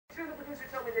producer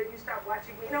told me that you stopped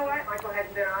watching me. You know what? Michael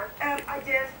hadn't been on. I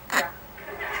did. Yeah.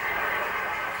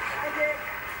 I did.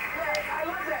 I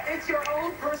love that. It's your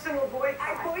own personal boycott.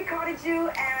 I boycotted you,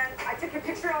 and I took your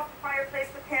picture off the fireplace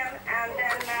with him, and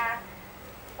then,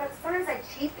 but sometimes I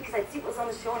cheat because I'd see what was on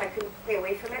the show and I couldn't stay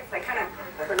away from it, so I kind of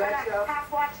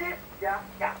half watch it. Yeah?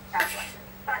 Yeah, half watch it.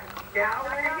 But now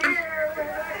we're here. We're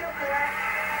back up for that.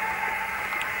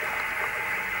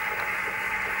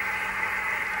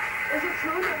 Is it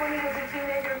true that when he was a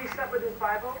teenager, he slept with his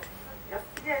Bible? Yes,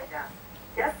 he did. Yeah.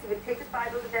 Yes, he would take his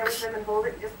Bible to bed with him and hold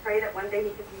it and just pray that one day he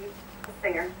could be a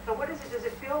singer. So what is it? Does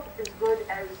it feel as good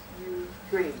as you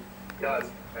dreamed? It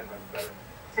does. 10 times better.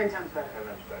 10 times better. 10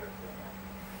 times better.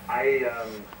 I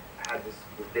had this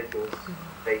ridiculous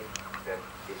faith that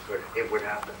it would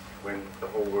happen when the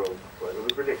whole world was. It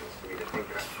was ridiculous for me to think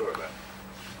it, I'm sure, but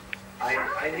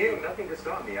I knew nothing could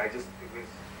stop me. I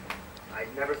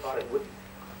never thought it would.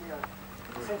 Yeah.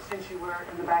 Since you were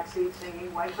in the back seat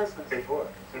singing White Christmas. Before,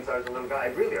 since I was a little guy,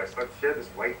 I started to share this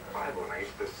white Bible, and I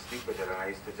used to sleep with it, and I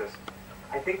used to just,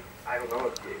 I don't know,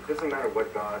 it doesn't matter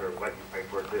what God or what you pray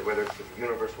for, whether it's the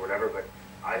universe or whatever, but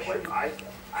I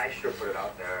sure put it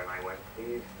out there, and I went,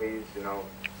 please, you know,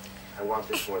 I want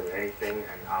this more than anything,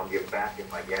 and I'll give back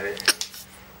if I get it.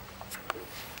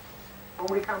 When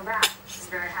we come back,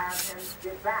 we're going to have him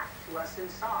give back to us in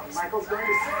song. Michael's going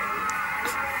to sing.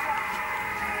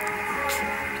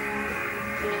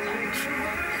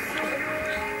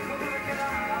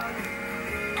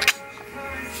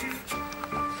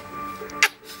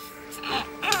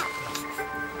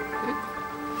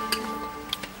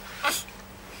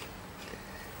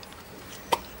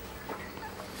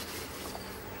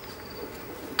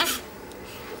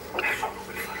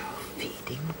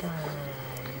 Feeding time.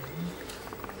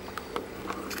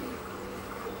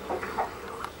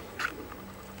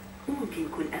 ممكن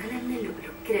يكون أغلى من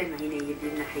اللؤلؤ. كريم عناية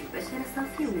بيمنحك بشرة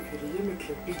صافية ومثالية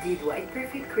مثله. جديد وايت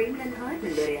بيرفكت كريم للنهار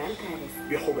من لوريال باريس.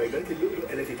 بحبيبات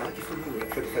اللؤلؤ التي تعكس النور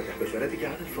فتفتح بشرتك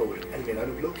على الفور.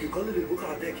 الميلانو بلوك يقلل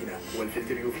البقع الداكنة،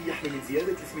 والفلتر يوفي يحمي من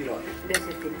زيادة الاسمرار.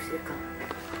 بشرتي مشرقة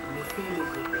مثالية.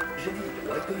 جديد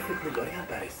وايت بيرفكت من لوريال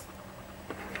باريس.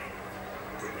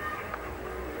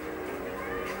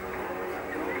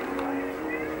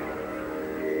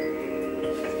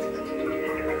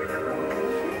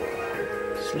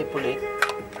 Sleep ulit.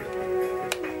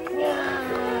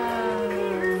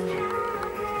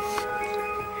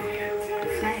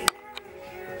 Faye,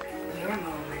 your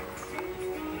moment,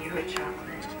 your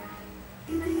chocolate.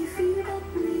 إيدي في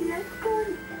بطني الكل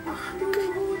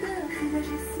أحضنه داخل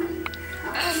جسمي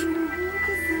أعمله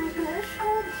 9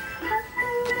 أشهر حتى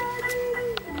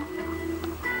يناديني.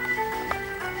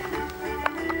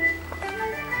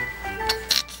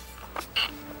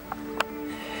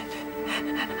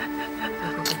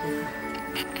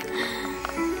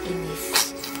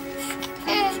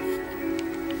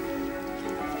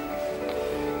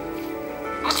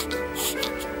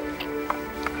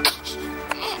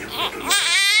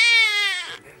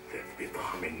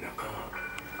 بطعم النقاء.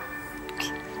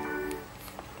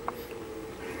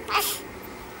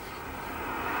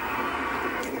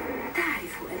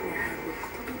 تعرف أنها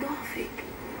نقطة ضعفك.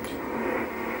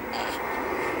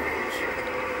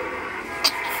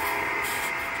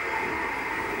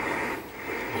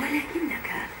 ولكنك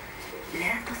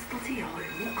لا تستطيع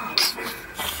المقاومة.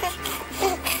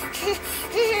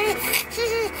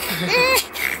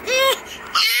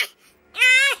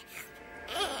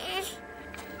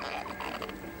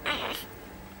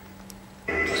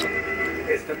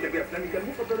 استمتع بأفلامك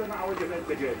المفضلة مع وجبات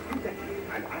دجاج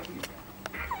العجيب.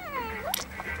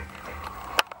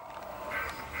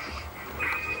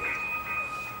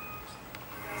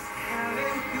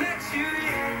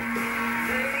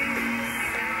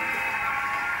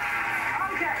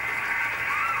 Okay.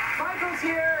 Michael's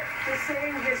here to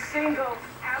sing his single,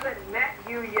 Haven't Met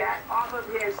You Yet, off of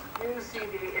his new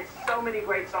CD. It's so many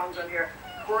great songs on here.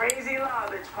 Crazy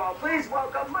Love, it's called. Please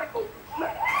welcome Michael.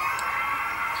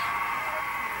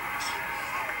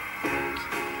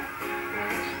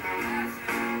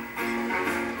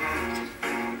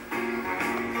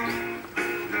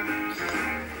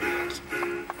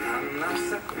 I'm not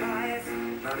surprised,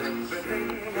 not everything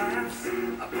lasts.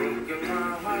 I've broken my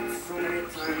heart so many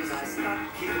times I stopped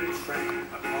keeping track.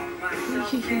 I caught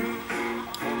myself in,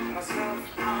 I caught myself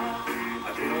out.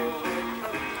 I drove it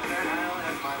up and I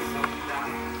let myself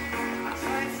down. I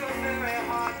tried so very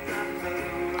hard not to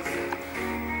lose it.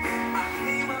 I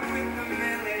came up with a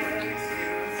million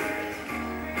excuses.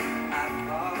 I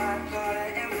thought of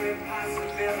every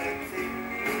possibility.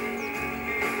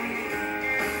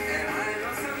 And I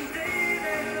know someday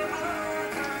that it'll all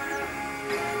turn out.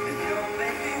 And you'll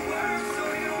make me work so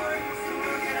you work.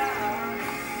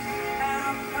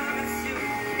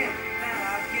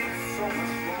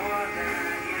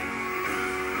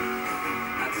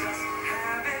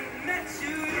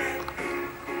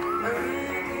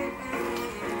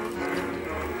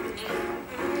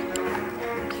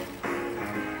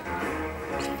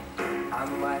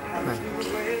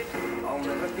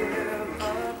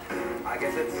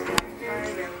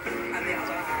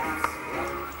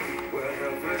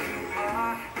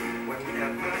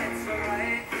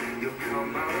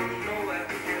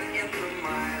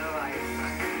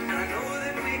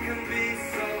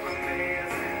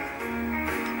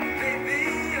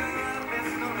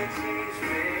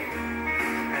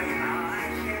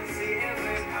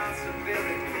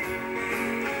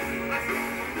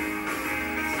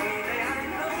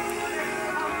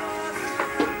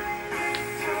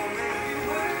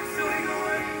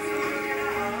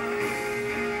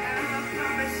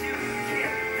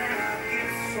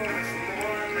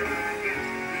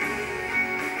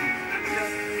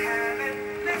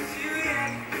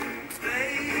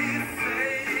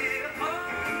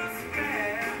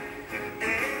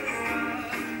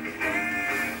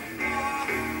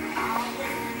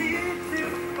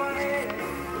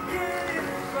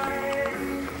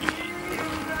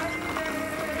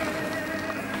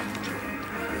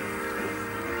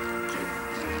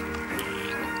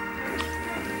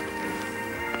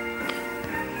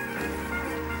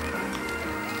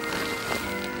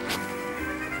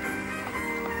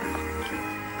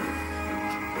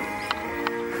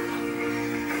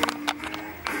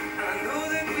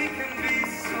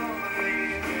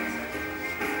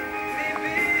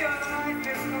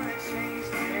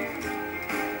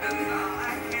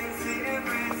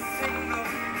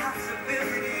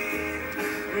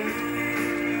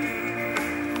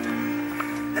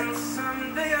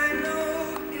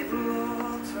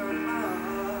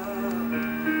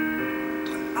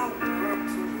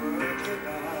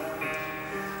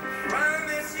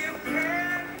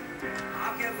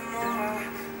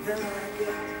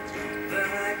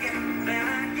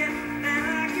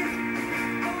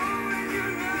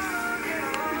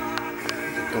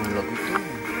 lago to.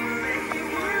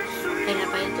 Kaya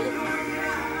pa yun tuloy.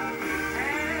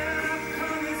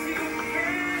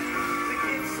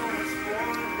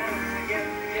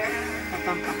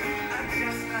 Papampa.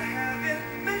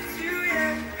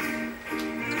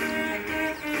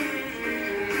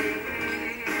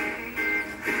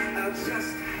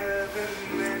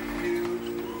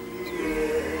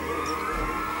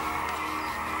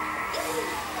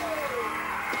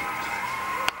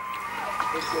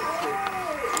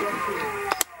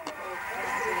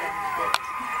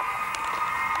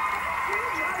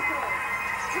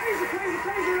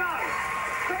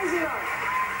 Crazy love.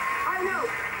 I know.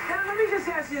 Now let me just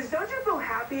ask you this. Don't you feel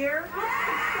happier?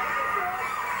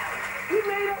 You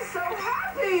made us so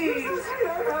happy.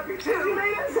 I'm happy too. You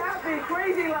made us happy.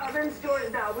 Crazy love in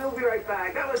stores now. We'll be right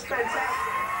back. That was fantastic.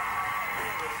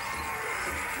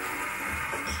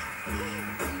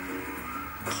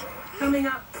 Coming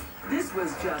up, this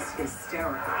was just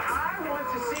hysterical. I want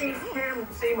to see him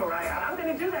see Mariah. I'm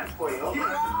going to do that for you. Okay?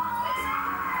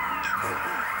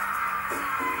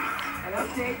 An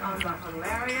update on the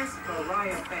hilarious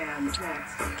Mariah fans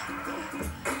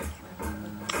next.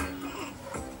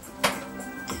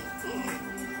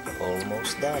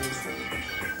 Almost done.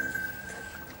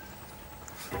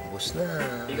 Ubus na.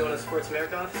 You going to Sports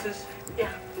America offices?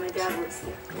 Yeah, my dad works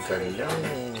there. Galing.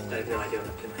 I have no idea what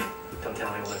I'm doing. Don't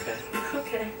tell anyone, okay?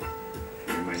 Okay.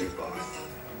 You're my new boss.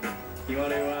 You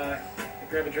want to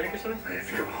grab a drink or something? I have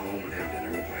to go home and have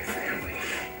dinner with my family.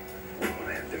 I want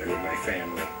to have dinner with my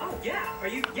family. Oh yeah. Are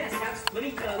you? Yes. Let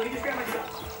me just grab my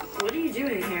stuff. What are you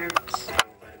doing here? I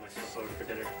invited myself over for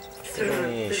dinner. Sort of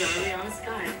Finish. bizarrely on the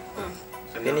sky. Huh.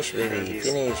 Finish, baby.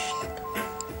 Finish.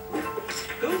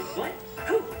 Who? What?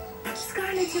 Who?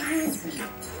 Scarlett Johansson.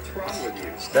 What's wrong with you?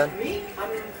 It's done. Me?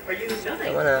 Are you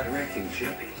nothing? Tama na. Directing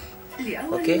Chippy.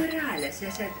 لأول أوكي. مرة على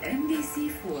شاشة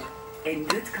MBC4 In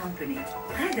Good Company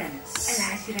غدا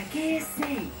 10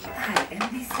 كيسي على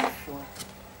MBC4.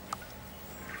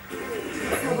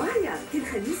 صبايا كل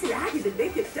خميس القعدة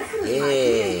بالبيت بتخرج مع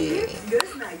إيه.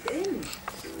 جوز نايت إن.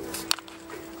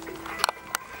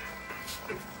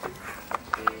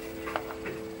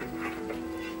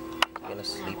 Gonna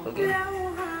sleep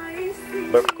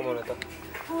again. Burp ko muna to.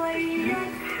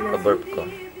 Pa-burp ko.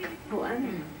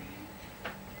 وأنا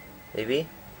Baby?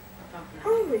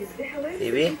 always بحوادث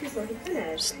Baby? انتصار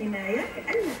الثلاث حماية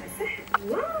كأنها سحر.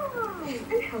 واو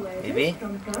الحوادث Baby?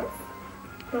 تمتص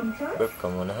تمتص Burp ka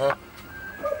muna ha.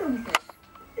 وتمتص.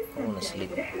 I wanna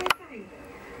sleep. رحلة سعيدة.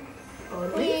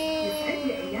 always يسعد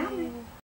لأي